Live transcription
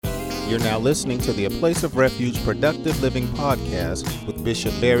You're now listening to the A Place of Refuge Productive Living podcast with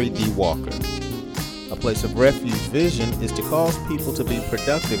Bishop Barry D. Walker. A Place of Refuge vision is to cause people to be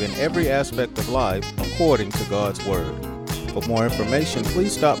productive in every aspect of life according to God's Word. For more information,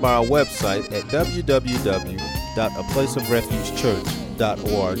 please stop by our website at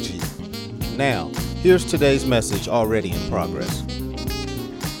www.aplaceofrefugechurch.org. Now, here's today's message already in progress.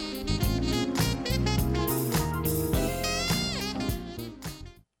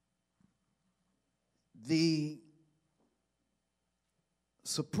 The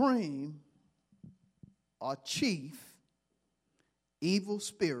supreme or chief evil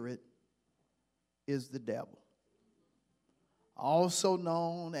spirit is the devil, also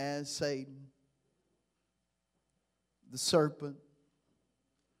known as Satan, the serpent,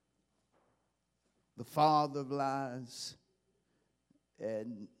 the father of lies,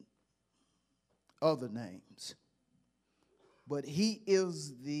 and other names. But he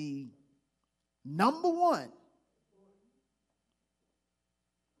is the number one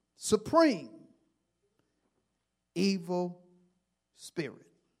supreme evil spirit.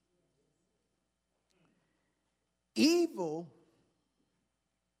 Evil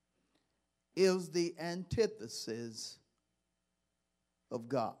is the antithesis of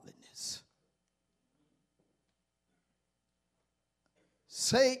godliness.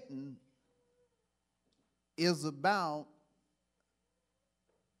 Satan is about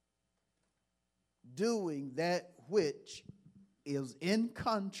doing that which is in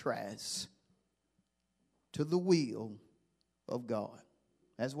contrast to the will of God.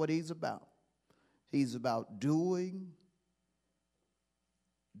 That's what he's about. He's about doing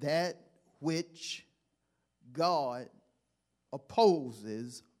that which God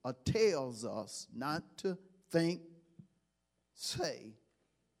opposes or tells us not to think, say,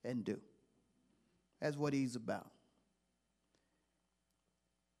 and do. That's what he's about.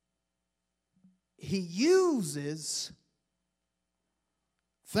 He uses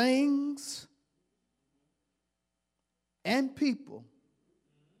things and people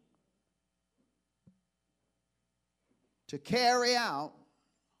to carry out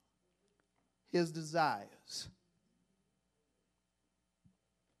his desires.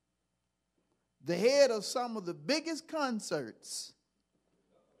 The head of some of the biggest concerts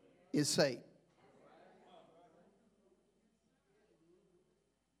is Satan.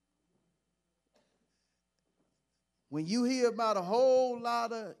 When you hear about a whole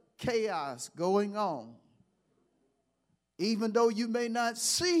lot of chaos going on, even though you may not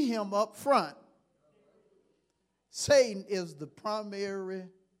see him up front, Satan is the primary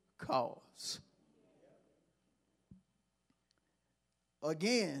cause.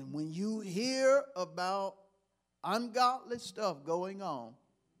 Again, when you hear about ungodly stuff going on,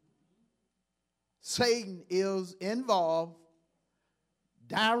 Satan is involved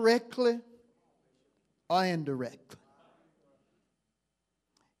directly or indirectly.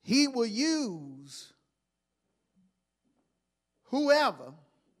 He will use whoever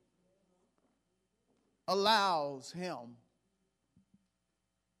allows him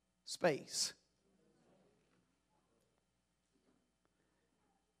space.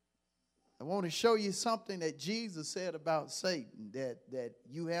 I want to show you something that Jesus said about Satan that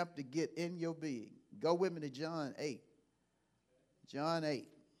you have to get in your being. Go with me to John 8. John 8.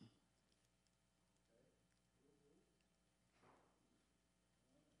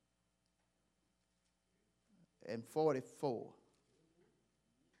 And 44.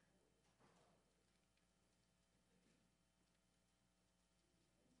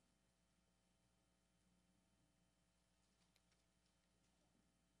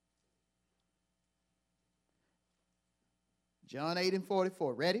 John 8 and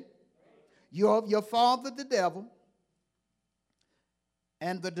 44. Ready? You're of your father the devil,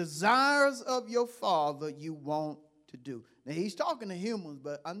 and the desires of your father you want to do. Now he's talking to humans,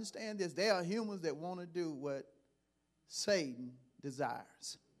 but understand this. There are humans that want to do what Satan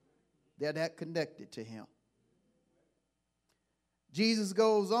desires. They're that connected to him. Jesus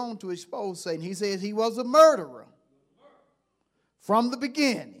goes on to expose Satan. He says he was a murderer from the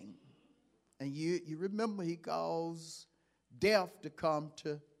beginning. And you remember he caused death to come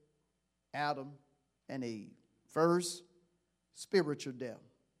to Adam and Eve. First, spiritual death.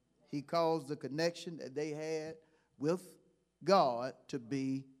 He caused the connection that they had with God to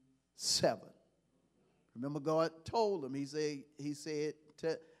be severed. Remember, God told him, he said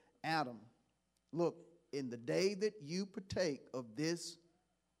to Adam, look, in the day that you partake of this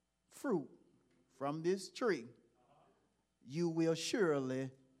fruit from this tree, you will surely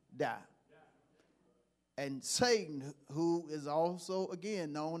die. And Satan, who is also,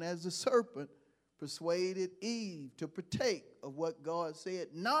 again, known as the serpent, persuaded Eve to partake of what God said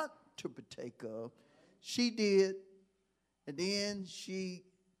not to partake of. She did, and then she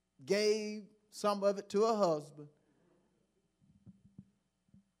gave some of it to her husband.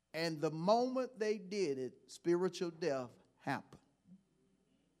 And the moment they did it, spiritual death happened.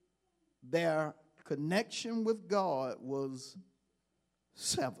 Their connection with God was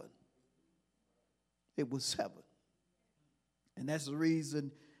severed. It was severed. And that's the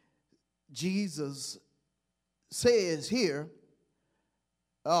reason Jesus says here,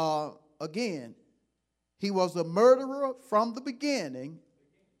 again, he was a murderer from the beginning.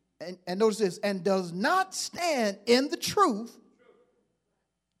 And notice this, and does not stand in the truth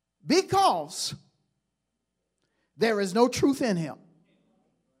because there is no truth in him.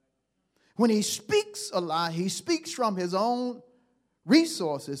 When he speaks a lie, he speaks from his own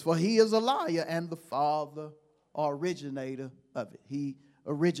resources, for he is a liar and the father or originator of it. He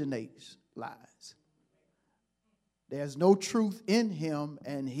originates lies. There's no truth in him,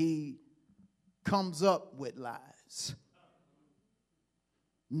 and he comes up with lies.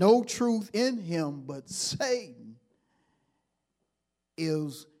 No truth in him, but Satan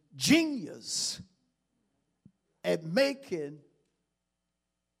is genius at making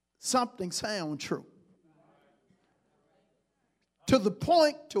something sound true. To the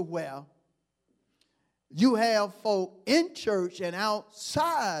point to where you have folk in church and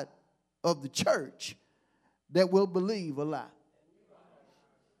outside of the church that will believe a lie.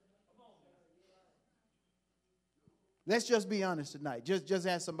 Let's just be honest tonight. Just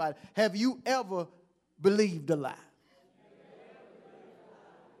ask somebody, have you ever believed a lie?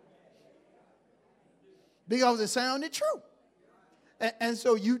 Because it sounded true. And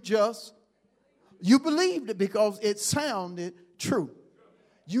so you believed it because it sounded true.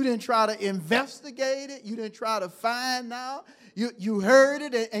 You didn't try to investigate it. You didn't try to find out. You heard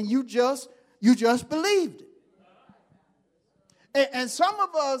it and you just believed it. And some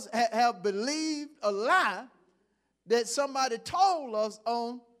of us have believed a lie that somebody told us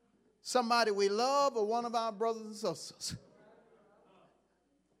on somebody we love or one of our brothers and sisters.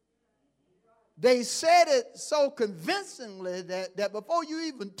 They said it so convincingly that before you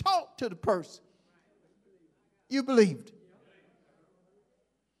even talked to the person, you believed it.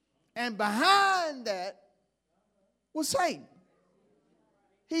 And behind that was Satan.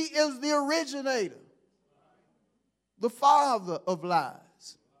 He is the originator, the father of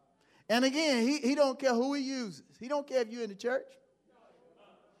lies. And again, he don't care who he uses. He don't care if you're in the church.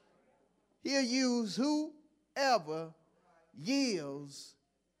 He'll use whoever yields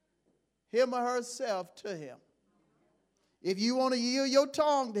him or herself to him. If you want to yield your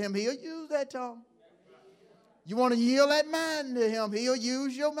tongue to him, he'll use that tongue. You want to yield that mind to him, he'll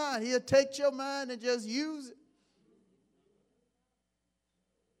use your mind. He'll take your mind and just use it.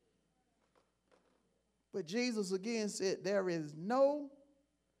 But Jesus again said there is no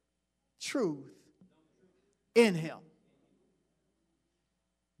truth in him.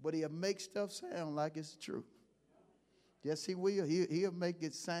 But he'll make stuff sound like it's true. Yes, he will. He'll make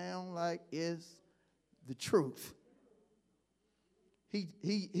it sound like it's the truth. He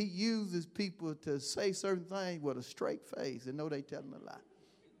uses people to say certain things with a straight face and know they telling a lie.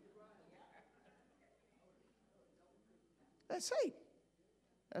 That's Satan.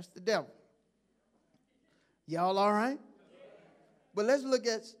 That's the devil. Y'all all right? But let's look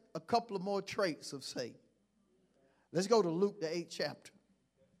at a couple of more traits of Satan. Let's go to Luke, the 8th chapter.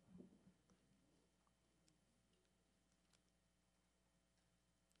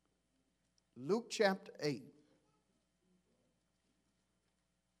 Luke chapter 8.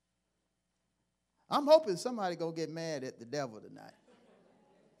 I'm hoping somebody going to get mad at the devil tonight.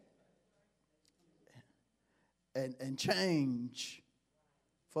 And change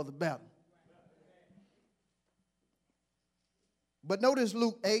for the better. But notice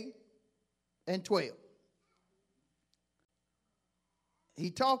Luke 8 and 12. He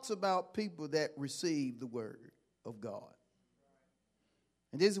talks about people that receive the word of God.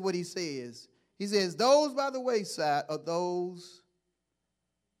 And this is what he says. He says, those by the wayside are those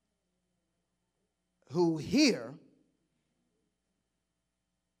who hear,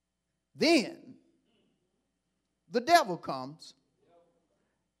 then the devil comes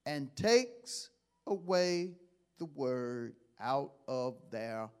and takes away the word out of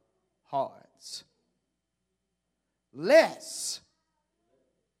their hearts, lest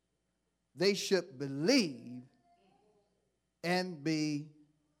they should believe and be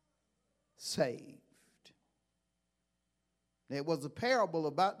saved. There was a parable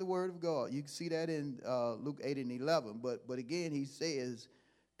about the word of God. You can see that in Luke 8 and 11. But again, he says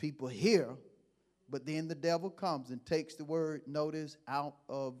people hear, but then the devil comes and takes the word, notice, out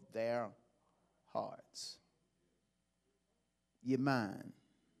of their hearts. Your mind.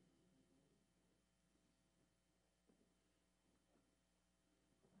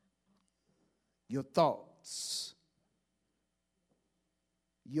 your thoughts,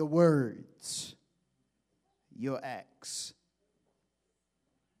 your words, your acts.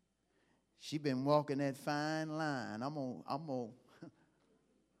 She been walking that fine line. I'm gonna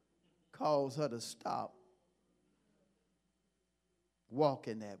cause her to stop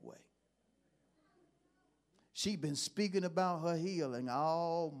walking that way. She been speaking about her healing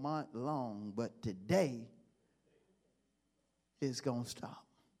all month long, but today it's gonna stop.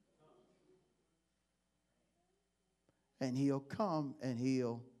 And he'll come and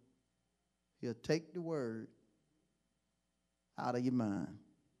he'll take the word out of your mind,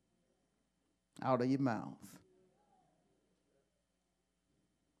 out of your mouth,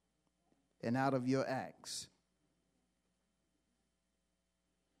 and out of your acts.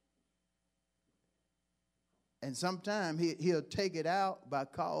 And sometimes he'll take it out by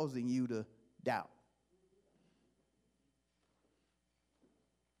causing you to doubt.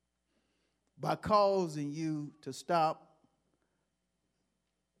 By causing you to stop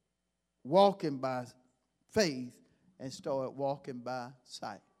walking by faith and start walking by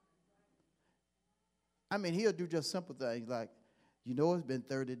sight. I mean, he'll do just simple things like, you know, it's been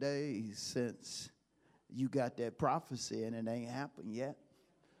 30 days since you got that prophecy and it ain't happened yet.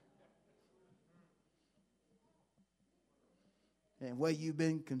 And where you've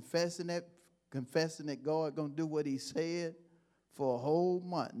been confessing that God gonna do what he said for a whole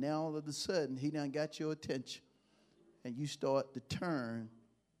month. Now all of a sudden he done got your attention and you start to turn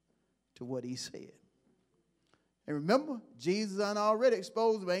to what he said. And remember, Jesus done already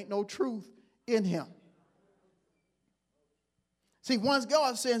exposed there ain't no truth in him. See, once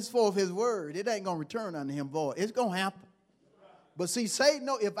God sends forth his word, it ain't gonna return unto him void. It's gonna happen. But see, Satan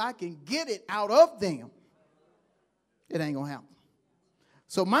know if I can get it out of them, it ain't gonna happen.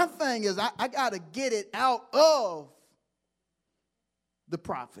 So my thing is I got to get it out of the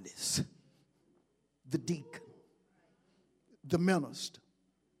prophetess, the deacon, the minister,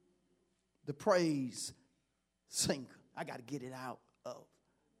 the praise singer. I got to get it out of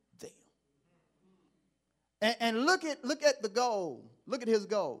them. And look at the goal. Look at his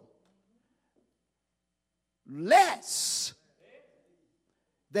goal. Lest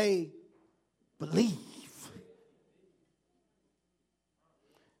they believe.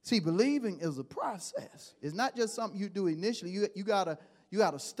 See, believing is a process. It's not just something you do initially. You gotta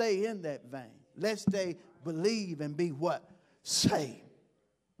stay in that vein. Lest they believe and be what? Saved.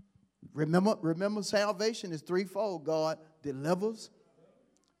 Remember, salvation is threefold. God delivers,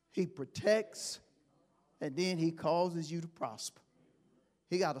 he protects, and then he causes you to prosper.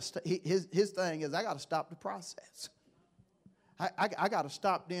 His thing is, I got to stop the process. I got to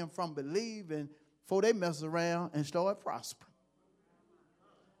stop them from believing before they mess around and start prospering.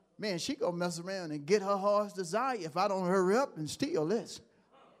 Man, she gonna mess around and get her heart's desire if I don't hurry up and steal this.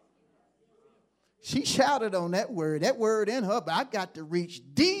 She shouted on that word in her, but I got to reach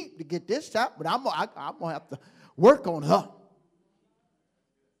deep to get this out, but I'm gonna have to work on her.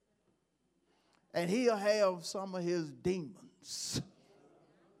 And he'll have some of his demons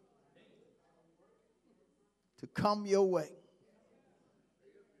to come your way.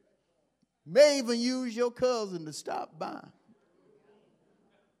 May even use your cousin to stop by,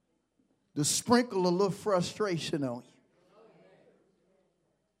 to sprinkle a little frustration on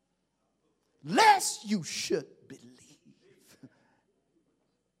you. Lest you should believe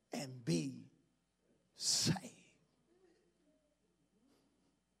and be saved.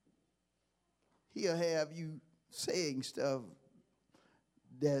 He'll have you saying stuff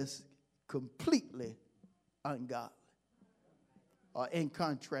that's completely ungodly or in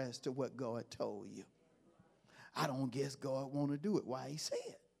contrast to what God told you. I don't guess God want to do it. Why he say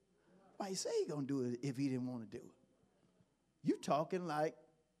it? Why he say he gonna do it if he didn't want to do it? You talking like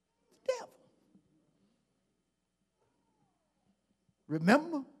the devil.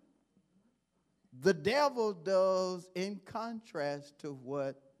 Remember, the devil does in contrast to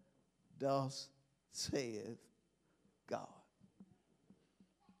what thus saith God.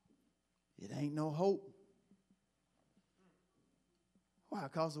 It ain't no hope. Why?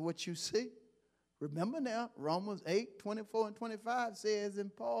 Because of what you see. Remember now, Romans 8:24-25 says in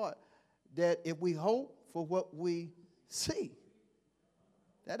part that if we hope for what we see,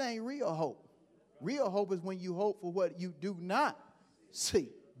 that ain't real hope. Real hope is when you hope for what you do not see.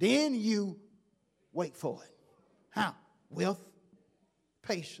 Then you wait for it. How? With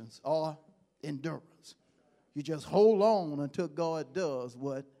patience or endurance. You just hold on until God does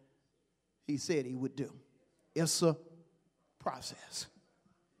what he said he would do. It's a process.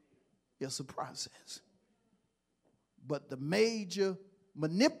 It's a process. But the major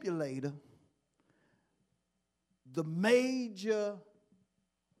manipulator, the major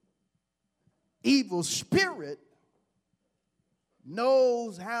evil spirit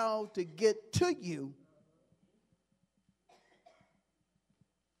knows how to get to you,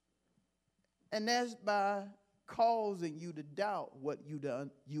 and that's by causing you to doubt what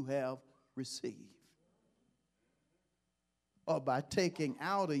you have received, or by taking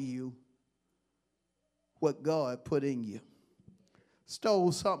out of you what God put in you.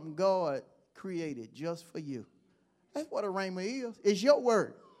 Stole something God created just for you. That's what a rhema is. It's your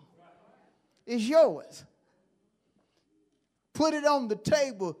word. It's yours. Put it on the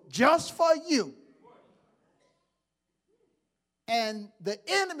table just for you. And the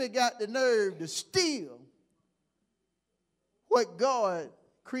enemy got the nerve to steal what God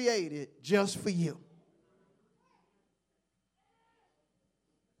created just for you.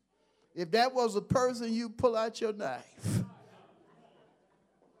 If that was a person, you pull out your knife.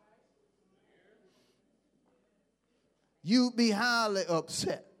 You'd be highly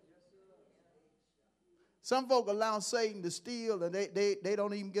upset. Some folk allow Satan to steal and they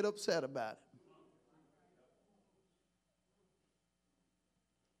don't even get upset about it.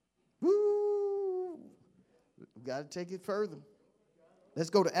 Woo! We've got to take it further. Let's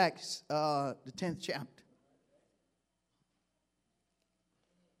go to Acts, the 10th chapter.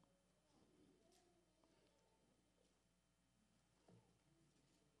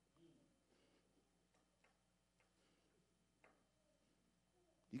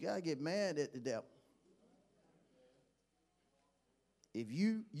 You got to get mad at the devil. If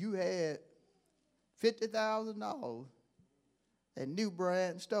you had $50,000 and New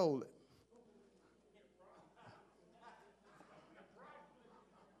Brand stole it,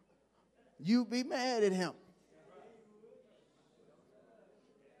 you'd be mad at him.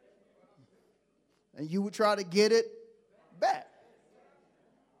 And you would try to get it back.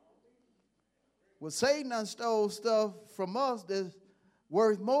 Well, Satan done stole stuff from us that's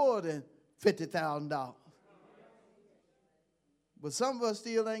worth more than $50,000. But some of us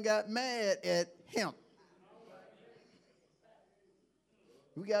still ain't got mad at him.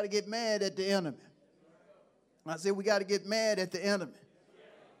 We got to get mad at the enemy. I said we got to get mad at the enemy.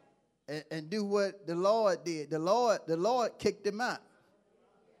 And do what the Lord did. The Lord kicked him out.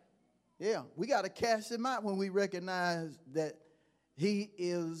 Yeah, we got to cast him out when we recognize that he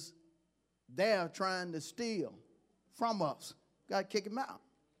is there trying to steal from us. Got to kick him out.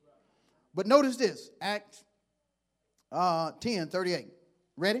 But notice this, Acts 10:38.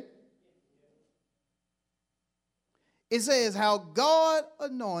 Ready? It says, how God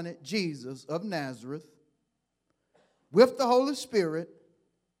anointed Jesus of Nazareth with the Holy Spirit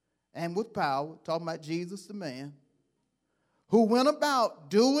and with power, talking about Jesus the man, who went about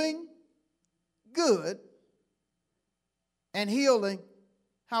doing good and healing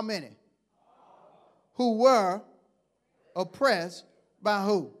how many? Who were oppressed by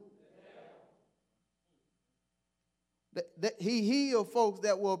who? He healed folks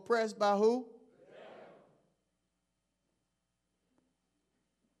that were oppressed by who?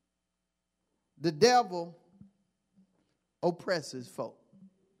 The devil oppresses folk.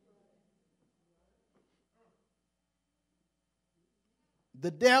 The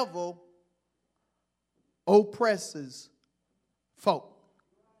devil oppresses folk.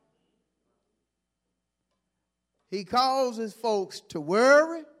 He causes folks to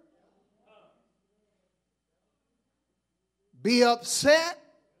worry, be upset.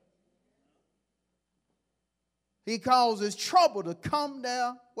 He causes trouble to come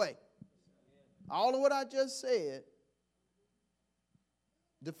their way. All of what I just said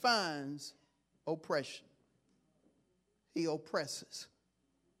defines oppression. He oppresses.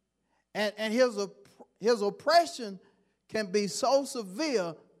 And his oppression can be so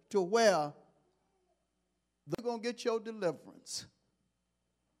severe to where they're going to get your deliverance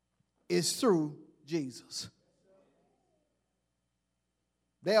is through Jesus.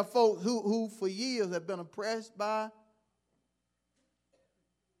 There are folks who for years have been oppressed by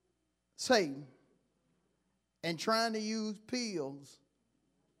Satan and trying to use pills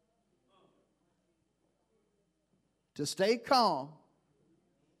to stay calm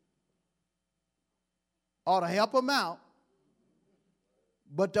or to help them out.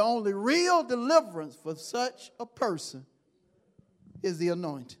 But the only real deliverance for such a person is the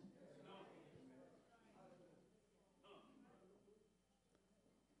anointing.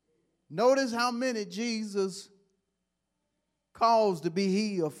 Notice how many Jesus caused to be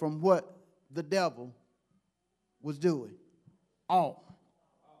healed from what the devil was doing. All.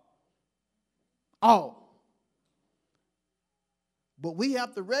 But we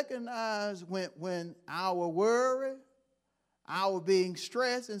have to recognize when our worry, our being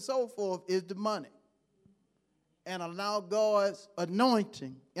stressed and so forth is demonic. and allow God's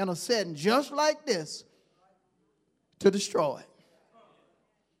anointing in a setting just like this to destroy it.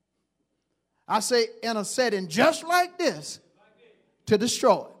 I say in a setting just like this to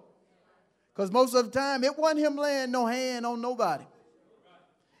destroy it. Because most of the time, it wasn't him laying no hand on nobody.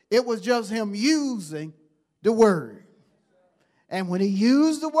 It was just him using the word. And when he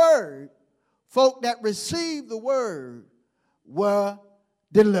used the word, folk that received the word were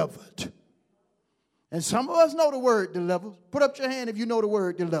delivered. And some of us know the word delivers. Put up your hand if you know the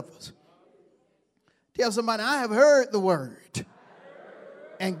word delivers. Tell somebody, I have heard the word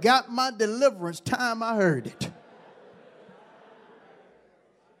and got my deliverance time I heard it.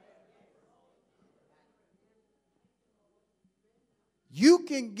 You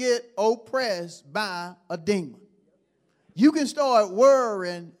can get oppressed by a demon. You can start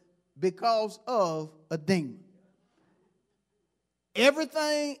worrying because of a demon.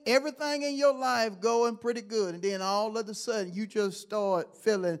 Everything in your life going pretty good, and then all of a sudden you just start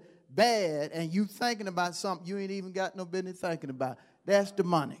feeling bad and you thinking about something you ain't even got no business thinking about. That's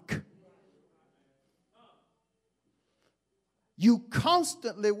demonic. You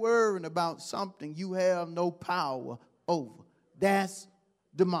constantly worrying about something you have no power over. That's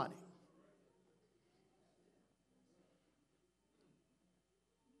demonic.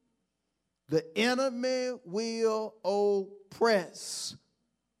 The enemy will oppress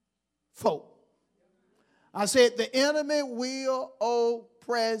folk. I said the enemy will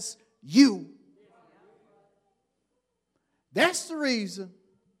oppress you. That's the reason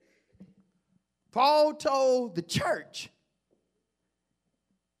Paul told the church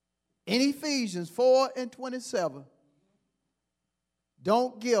in Ephesians 4:27,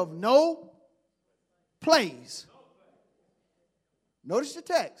 don't give no place. Notice the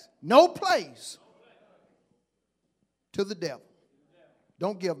text. No place to the devil.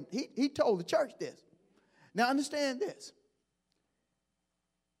 Don't give him. He told the church this. Now understand this.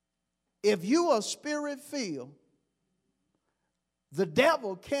 If you are spirit-filled, the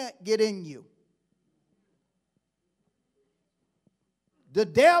devil can't get in you. The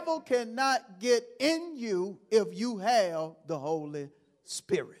devil cannot get in you if you have the Holy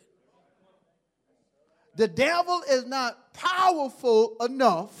Spirit. The devil is not powerful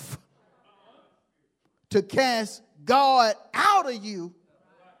enough to cast God out of you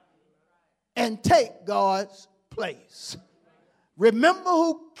and take God's place. Remember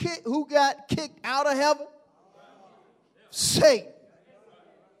who got kicked out of heaven? Satan.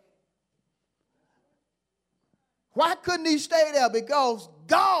 Why couldn't he stay there? Because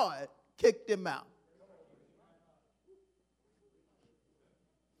God kicked him out.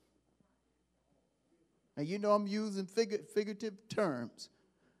 And you know I'm using figurative terms.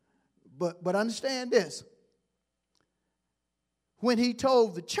 But understand this. When he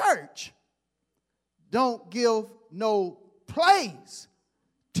told the church, don't give no place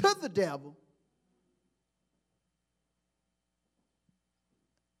to the devil,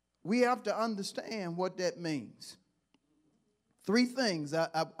 we have to understand what that means. Three things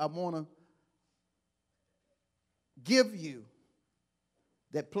I want to give you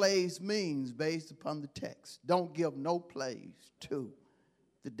that place means based upon the text. Don't give no place to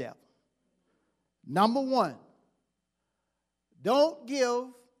the devil. Number one, don't give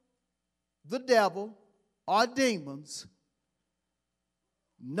the devil or demons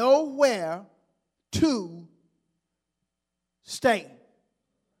nowhere to stay,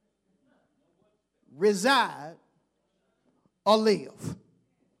 reside, or live.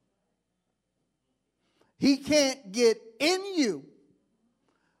 He can't get in you.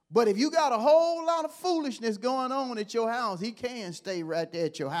 But if you got a whole lot of foolishness going on at your house, he can stay right there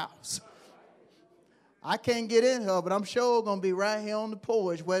at your house. I can't get in her, but I'm sure going to be right here on the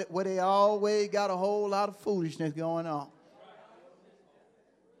porch where they always got a whole lot of foolishness going on.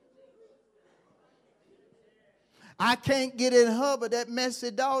 I can't get in her, but that messy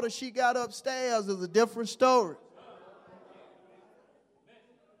daughter she got upstairs is a different story.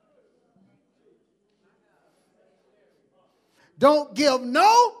 Don't give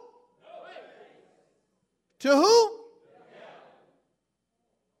no to who?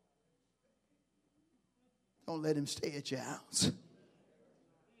 Don't let him stay at your house.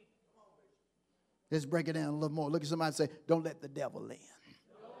 Let's break it down a little more. Look at somebody and say, don't let the devil in.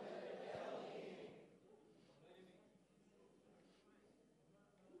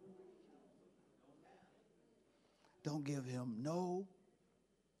 Don't give him no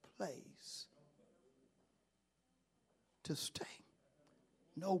place to stay.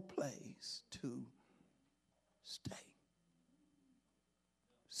 No place to stay.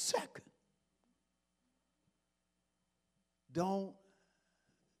 Second, don't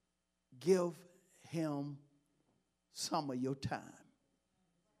give him some of your time.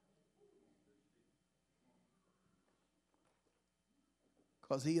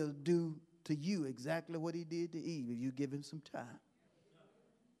 Because he'll do to you exactly what he did to Eve if you give him some time.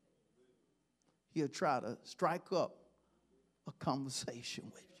 He'll try to strike up a conversation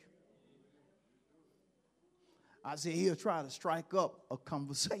with you. I said he'll try to strike up a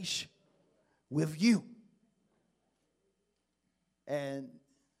conversation with you. And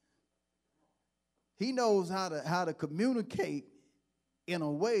he knows how to communicate in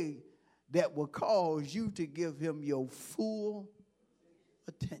a way that will cause you to give him your full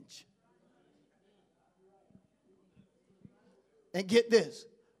attention. And get this,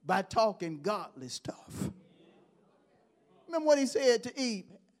 by talking godly stuff. Remember what he said to Eve?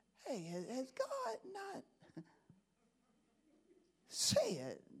 Hey, has God not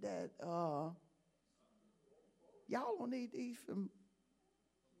said that y'all don't need to eat from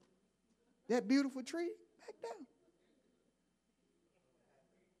that beautiful tree back down?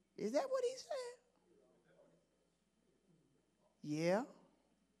 Is that what he said? Yeah.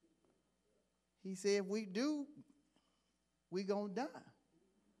 He said if we do, we gonna die.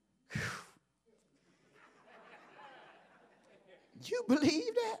 Whew. You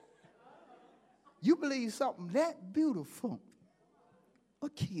believe that? You believe something that beautiful will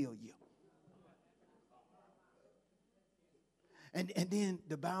kill you. And then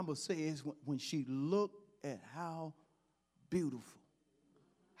the Bible says when she looked at how beautiful,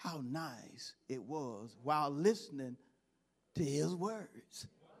 how nice it was while listening to his words.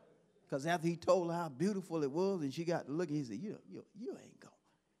 Because after he told her how beautiful it was and she got to look, he said, you ain't going,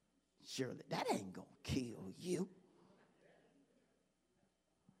 surely that ain't going to kill you.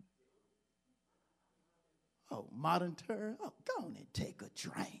 Oh, modern term, oh, go on and take a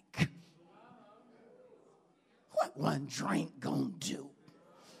drink. What one drink gonna do?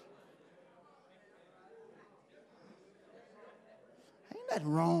 Ain't nothing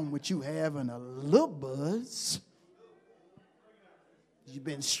wrong with you having a little buzz. You've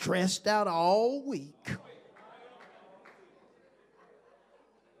been stressed out all week.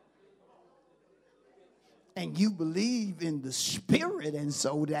 And you believe in the spirit, and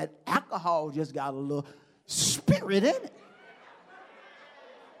so that alcohol just got a little spirit in it.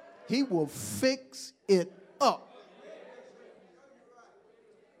 He will fix it up.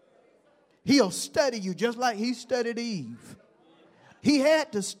 He'll study you just like he studied Eve. He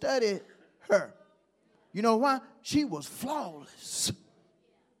had to study her. You know why? She was flawless.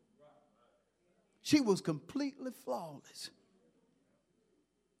 She was completely flawless.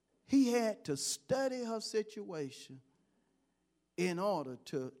 He had to study her situation in order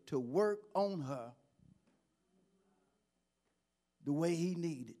to work on her the way he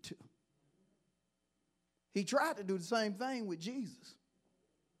needed to. He tried to do the same thing with Jesus.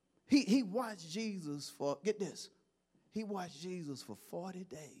 He watched Jesus for, get this, he watched Jesus for 40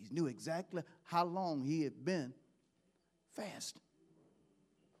 days, knew exactly how long he had been fasting.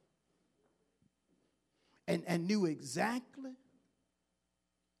 And knew exactly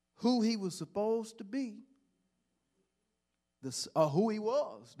who he was supposed to be, who he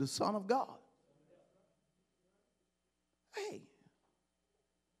was, the Son of God. Hey,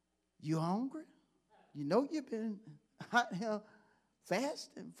 you hungry? You know you've been out here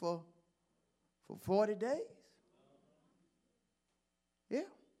fasting for 40 days. Yeah.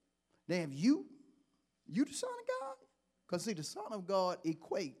 Now, if you the Son of God? Because, see, the Son of God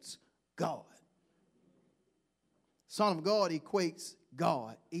equates God. Son of God equates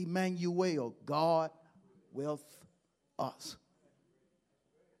God. Emmanuel, God with us.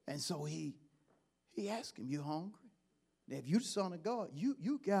 And so he asked him, you hungry? Now, if you're the Son of God,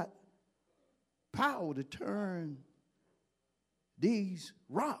 you got power to turn these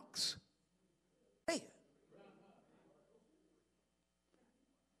rocks bread.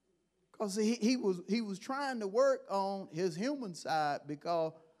 Because he was trying to work on his human side,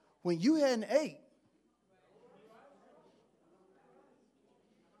 because when you hadn't ate,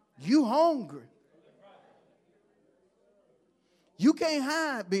 you hungry. You can't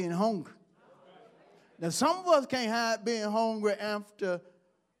hide being hungry. Now, some of us can't hide being hungry after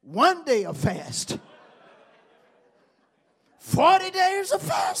one day of fast. 40 days of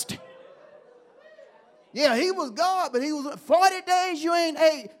fasting. Yeah, he was God, but he was 40 days you ain't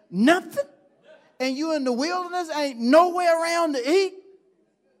ate nothing. And you in the wilderness, ain't nowhere around to eat.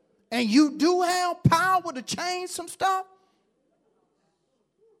 And you do have power to change some stuff.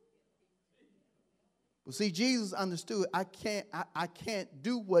 Well, see, Jesus understood I can't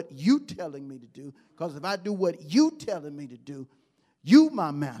do what you telling me to do, because if I do what you telling me to do, you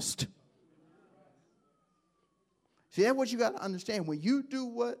my master. See, that's what you got to understand. When you do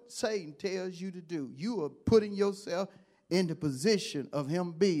what Satan tells you to do, you are putting yourself in the position of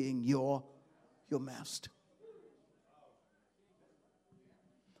him being your master.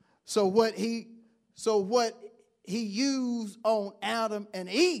 So what he used on Adam and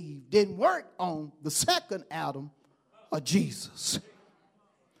Eve didn't work on the second Adam of Jesus.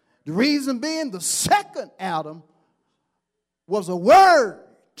 The reason being, the second Adam was a word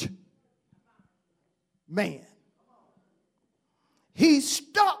man. He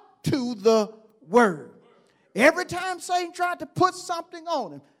stuck to the word. Every time Satan tried to put something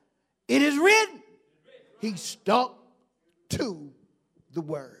on him, it is written. He stuck to the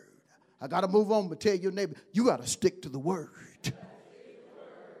word. I got to move on, but tell your neighbor, you got to stick to the word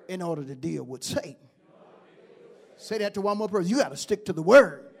in order to deal with Satan. Say that to one more person. You got to stick to the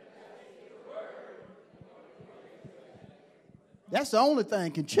word. That's the only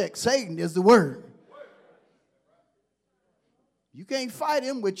thing can check Satan is the word. You can't fight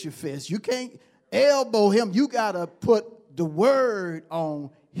him with your fist. You can't elbow him. You got to put the word on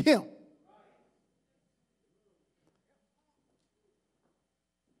him.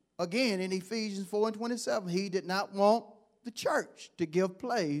 Again, in Ephesians 4:27, he did not want the church to give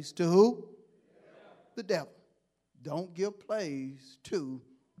place to who? The devil. Don't give place to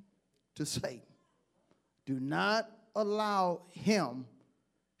Satan. Do not allow him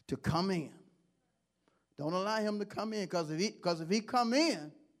to come in. Don't allow him to come in, because if he come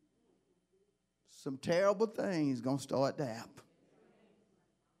in, some terrible things going to start to happen.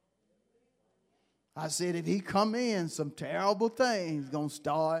 I said, if he come in, some terrible things going to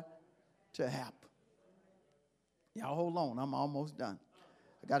start to happen. Y'all hold on. I'm almost done.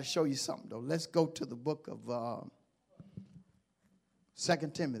 I got to show you something, though. Let's go to the book of 2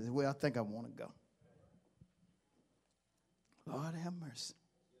 Timothy, where I think I want to go. Lord have mercy.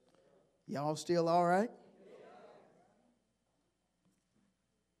 Y'all still all right?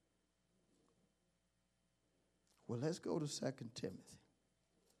 Well, let's go to 2 Timothy.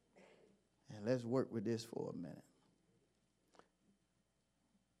 And let's work with this for a minute.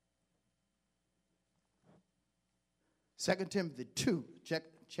 Second Timothy 2,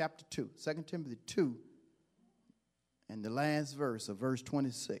 chapter 2. 2 Timothy 2, and the last verse of verse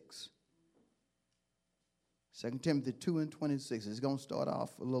 26. 2 Timothy 2 and 26. It's going to start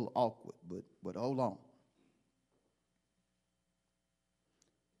off a little awkward, but hold on.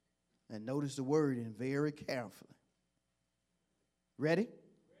 And notice the wording very carefully. Ready?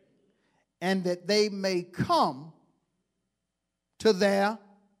 And that they may come to their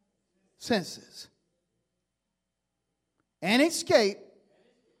senses and escape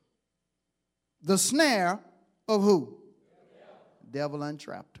the snare of who? The devil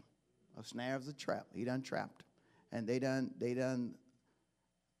untrapped them. A snare is a trap. He done trapped them. And they done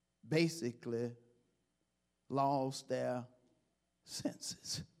basically lost their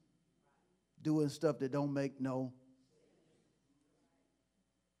senses. Doing stuff that don't make no.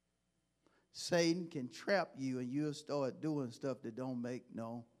 Satan can trap you and you'll start doing stuff that don't make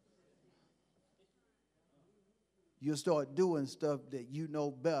no. You'll start doing stuff that you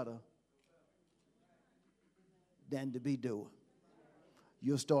know better than to be doing.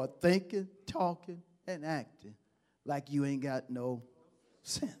 You'll start thinking, talking, and acting like you ain't got no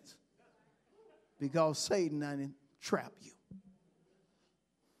sense. Because Satan done trap you.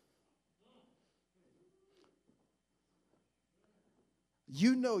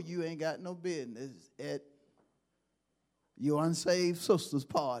 You know you ain't got no business at your unsaved sister's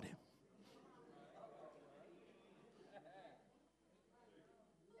party.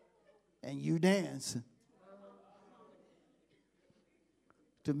 And you dancing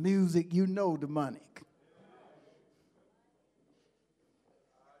to music you know demonic.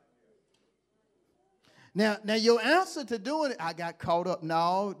 Now your answer to doing it, I got caught up.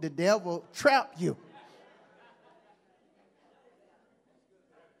 No, the devil trapped you.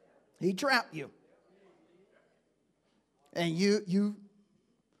 He trapped you. And you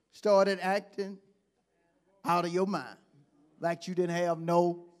started acting out of your mind. Like you didn't have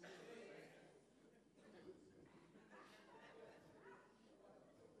no.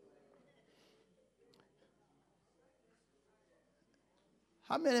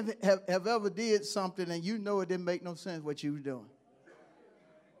 How many have ever did something and you know it didn't make no sense what you were doing?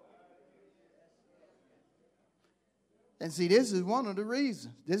 And see, this is one of the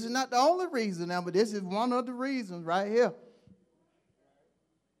reasons. This is not the only reason now, but this is one of the reasons right here.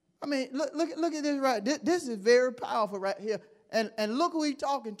 I mean, look at this right. This is very powerful right here. And look who he's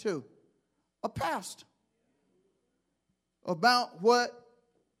talking to. A pastor. About what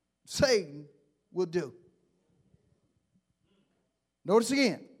Satan will do. Notice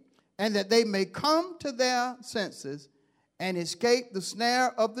again. and that they may come to their senses and escape the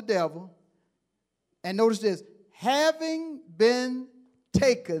snare of the devil. And notice this, having been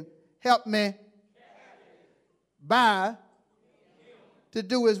taken, help me, by, to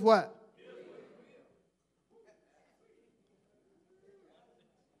do his what?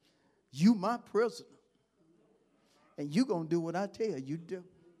 You my prisoner. And you going to do what I tell you to do.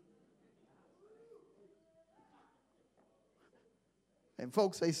 And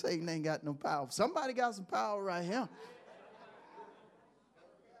folks say Satan ain't got no power. Somebody got some power right here.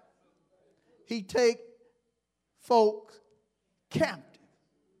 He take folks captive.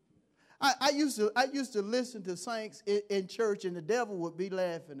 I used to listen to saints in church, and the devil would be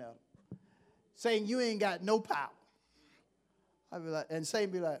laughing at them, saying, you ain't got no power. I'd be like, and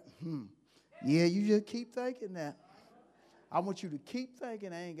Satan be like, yeah, you just keep thinking that. I want you to keep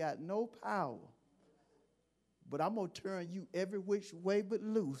thinking I ain't got no power. But I'm going to turn you every which way but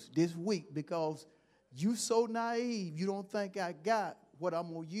loose this week because you so naive, you don't think I got what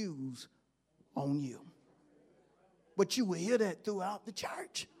I'm going to use on you. But you will hear that throughout the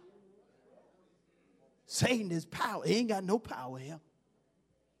church. Satan is power. He ain't got no power here.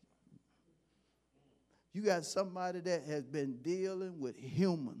 You got somebody that has been dealing with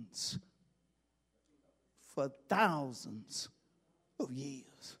humans for thousands of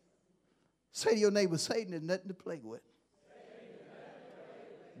years. Say to your neighbor, Satan is nothing to play with.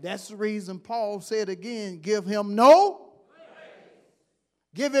 That's the reason Paul said again, give him no.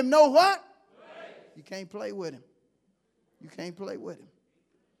 Give him no what? You can't play with him. You can't play with him.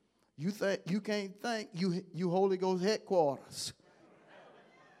 You can't think you Holy Ghost headquarters.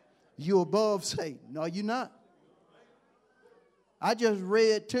 You're above Satan. No, you're not. I just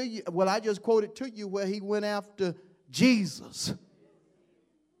read to you, I just quoted to you where he went after Jesus.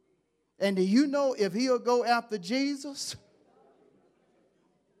 And do you know if he'll go after Jesus,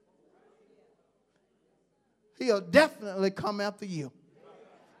 he'll definitely come after you.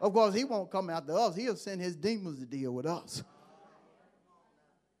 Of course, he won't come after us. He'll send his demons to deal with us.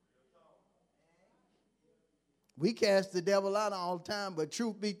 We cast the devil out all the time, but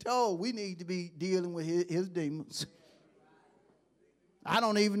truth be told, we need to be dealing with his demons. I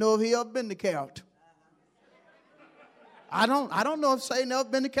don't even know if he ever been to Carrollton. I don't know if Satan ever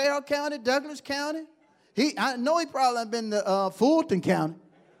been to Carroll County, Douglas County. I know he probably been to Fulton County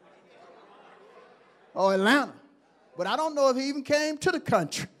or Atlanta. But I don't know if he even came to the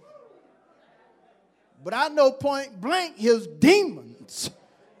country. But I know point blank his demons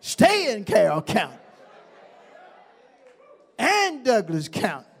stay in Carroll County and Douglas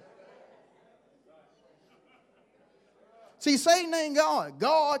County. See, Satan ain't God.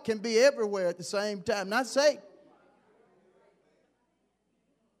 God can be everywhere at the same time, not Satan.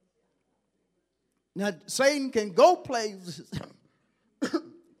 Now, Satan can go places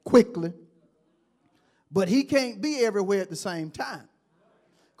quickly, but he can't be everywhere at the same time.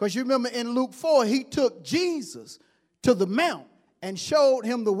 Because you remember in Luke 4, he took Jesus to the mount and showed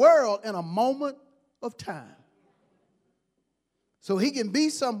him the world in a moment of time. So he can be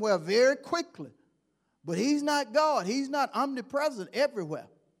somewhere very quickly, but he's not God. He's not omnipresent everywhere.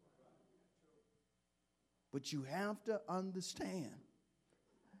 But you have to understand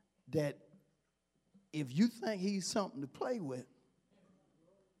that if you think he's something to play with,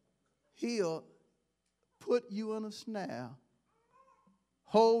 he'll put you in a snare,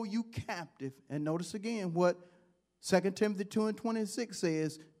 hold you captive, and notice again what 2 Timothy 2:26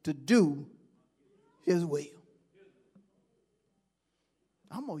 says, to do his will.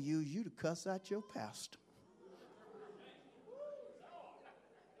 I'm going to use you to cuss out your pastor.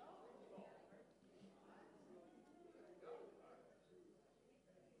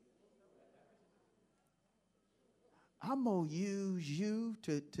 I'm going to use you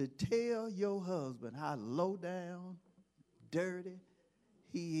to tell your husband how low down, dirty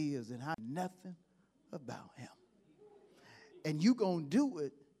he is and how nothing about him. And you're going to do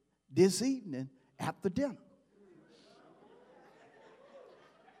it this evening after dinner.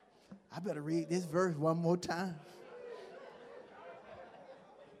 I better read this verse one more time.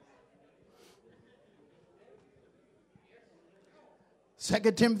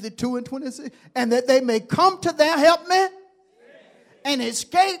 Second Timothy 2:26, and that they may come to their helpmate and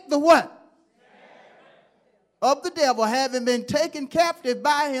escape the what? Of the devil, having been taken captive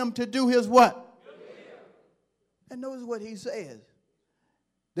by him to do his what? And notice what he says.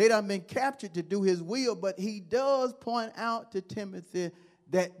 They done been captured to do his will, but he does point out to Timothy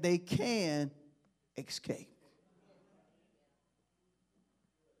that they can escape.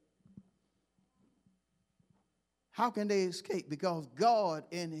 How can they escape? Because God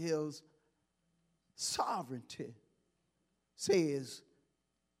in his sovereignty says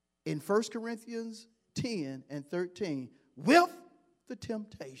in 1 Corinthians 10 and 13, with the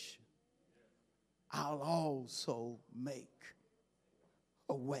temptation, I'll also make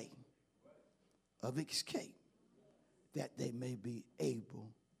a way of escape that they may be able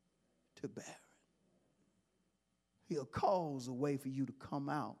to bear it. He'll cause a way for you to come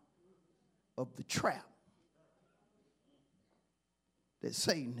out of the trap that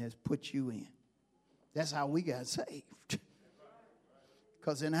Satan has put you in. That's how we got saved.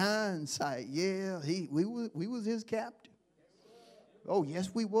 Because in hindsight, yeah, we was his captive. Oh,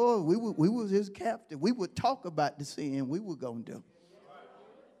 yes, we were. We was his captive. We would talk about the sin we were going to do.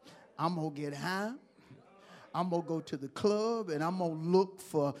 I'm going to get high. I'm going to go to the club, and I'm going to look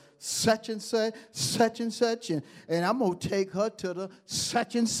for such and such, and I'm going to take her to the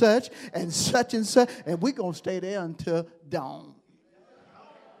such and such, and we're going to stay there until dawn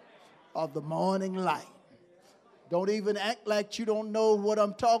of the morning light. Don't even act like you don't know what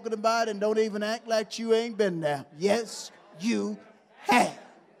I'm talking about, and don't even act like you ain't been there. Yes, you have.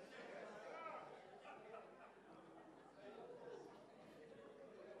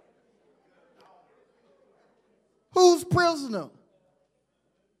 Who's prisoner?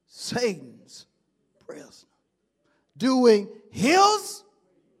 Satan's prisoner. Doing his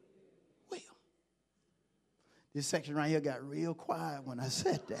will. This section right here got real quiet when I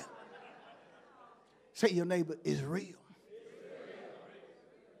said that. Say to your neighbor, it's real.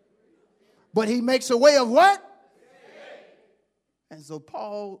 But he makes a way of what? And so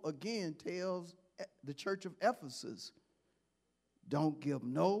Paul again tells the church of Ephesus, don't give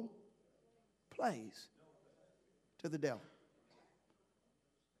no place to the devil.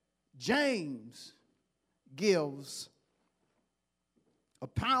 James gives a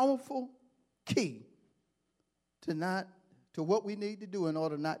powerful key to what we need to do in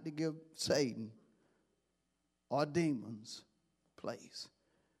order not to give Satan or demons place.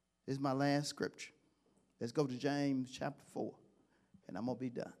 This is my last scripture. Let's go to James chapter 4, and I'm going to be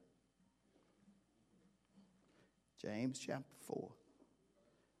done. James chapter 4.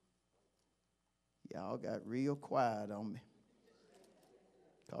 Y'all got real quiet on me.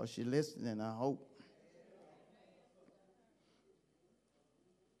 Because you're listening, I hope.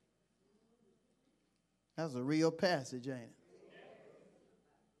 That's a real passage, ain't it?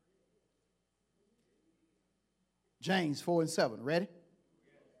 James 4 and 7. Ready?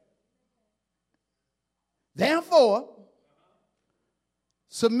 Therefore,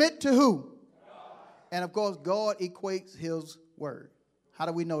 submit to who? And of course, God equates his word. How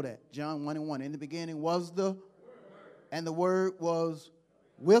do we know that? John 1 and 1. In the beginning was the Word. And the Word was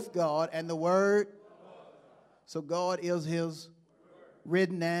with God, and the Word. So God is his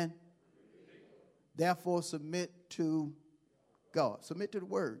written and therefore submit to God. Submit to the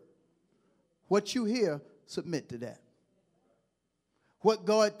Word. What you hear, submit to that. What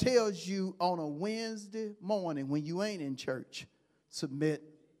God tells you on a Wednesday morning when you ain't in church, submit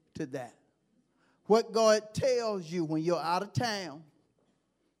to that. What God tells you when you're out of town,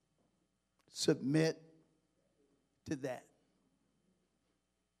 submit to that.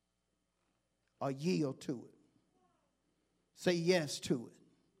 Or yield to it. Say yes to it.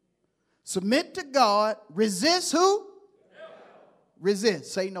 Submit to God. Resist who?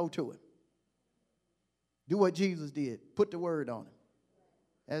 Resist. Say no to it. Do what Jesus did. Put the word on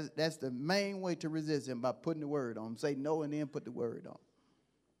him. That's the main way to resist him, by putting the word on him. Say no and then put the word on him.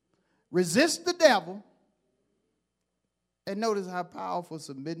 Resist the devil. And notice how powerful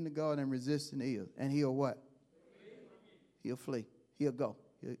submitting to God and resisting is. And he'll what? He'll flee. He'll go.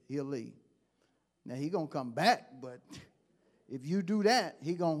 He'll leave. Now, he's going to come back, but if you do that,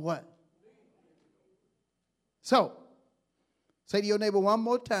 he's going to what? So, say to your neighbor one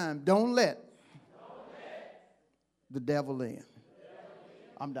more time, don't let the devil in.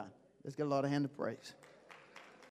 I'm done. Let's get a lot of hand of praise.